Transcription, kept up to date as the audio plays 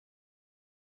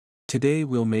Today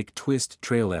we'll make Twist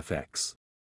Trail FX.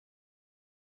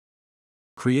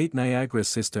 Create Niagara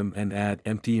system and add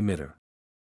empty emitter.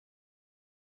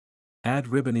 Add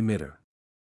ribbon emitter.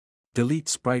 Delete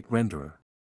sprite renderer.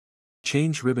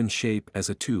 Change ribbon shape as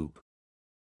a tube.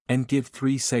 And give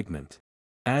 3 segment.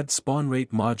 Add spawn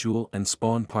rate module and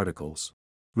spawn particles.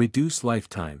 Reduce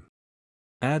lifetime.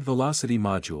 Add velocity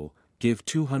module, give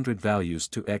 200 values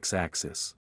to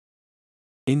x-axis.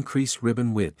 Increase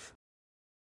ribbon width.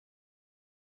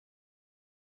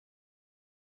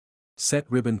 Set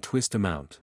ribbon twist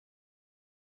amount.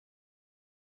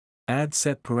 Add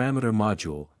set parameter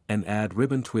module, and add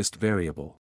ribbon twist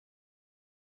variable.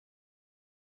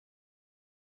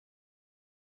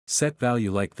 Set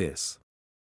value like this.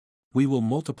 We will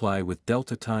multiply with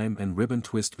delta time and ribbon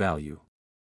twist value.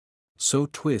 So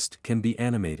twist can be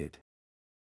animated.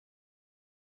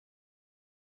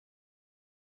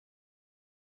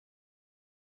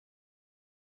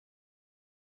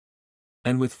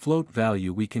 And with float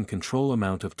value we can control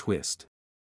amount of twist.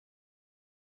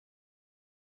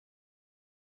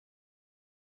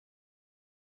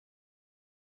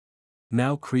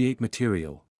 Now create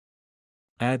material.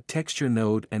 Add texture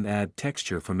node and add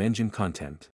texture from engine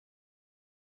content.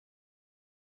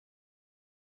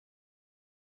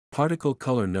 Particle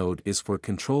color node is for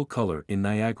control color in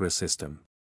Niagara system.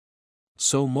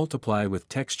 So multiply with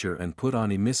texture and put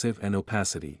on emissive and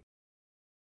opacity.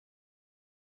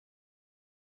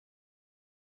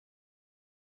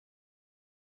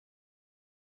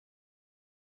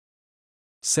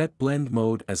 Set blend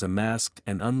mode as a masked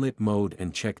and unlit mode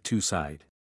and check 2 side.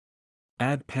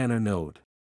 Add panner node.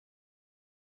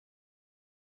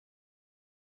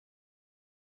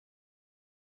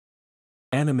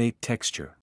 Animate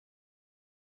texture.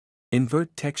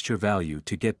 Invert texture value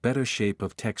to get better shape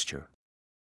of texture.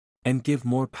 And give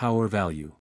more power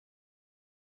value.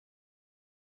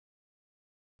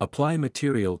 Apply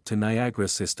material to Niagara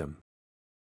system.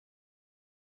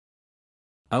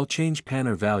 I'll change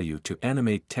panner value to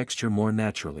animate texture more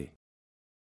naturally.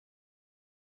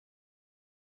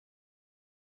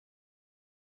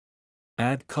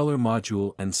 Add color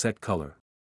module and set color.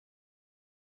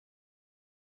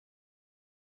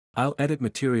 I'll edit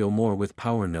material more with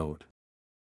power node.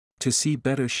 To see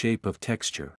better shape of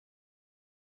texture.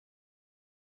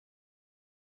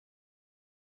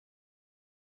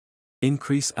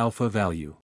 Increase alpha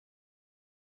value.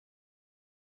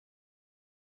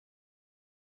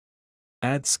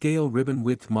 Add scale ribbon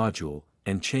width module,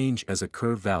 and change as a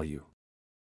curve value.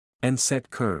 And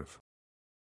set curve.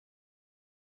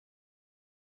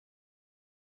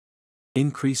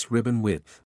 Increase ribbon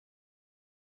width.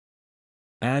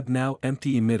 Add now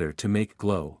empty emitter to make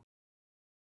glow.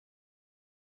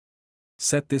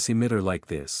 Set this emitter like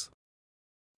this.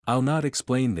 I'll not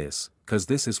explain this, cause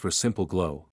this is for simple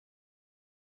glow.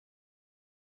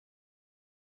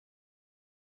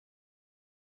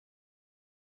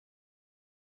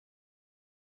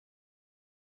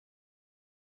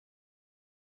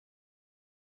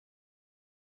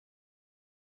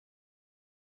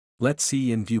 Let's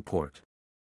see in viewport.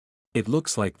 It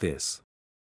looks like this.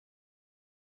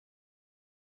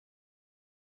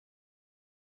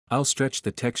 I'll stretch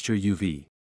the texture UV.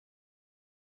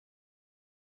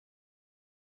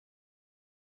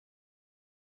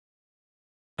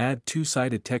 Add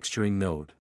 2-sided texturing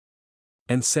node.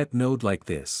 And set node like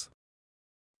this.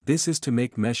 This is to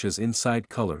make meshes inside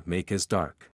color make as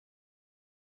dark.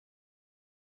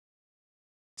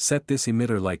 Set this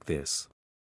emitter like this.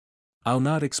 I'll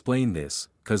not explain this,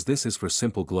 cause this is for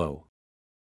simple glow.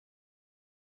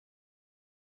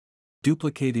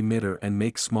 Duplicate emitter and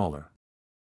make smaller.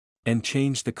 And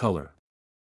change the color.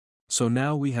 So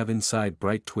now we have inside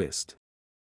bright twist.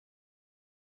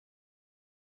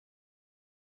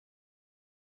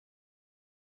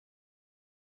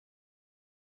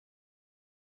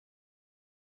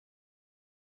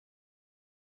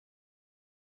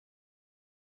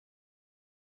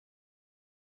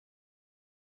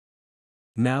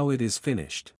 Now it is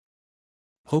finished.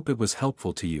 Hope it was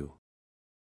helpful to you.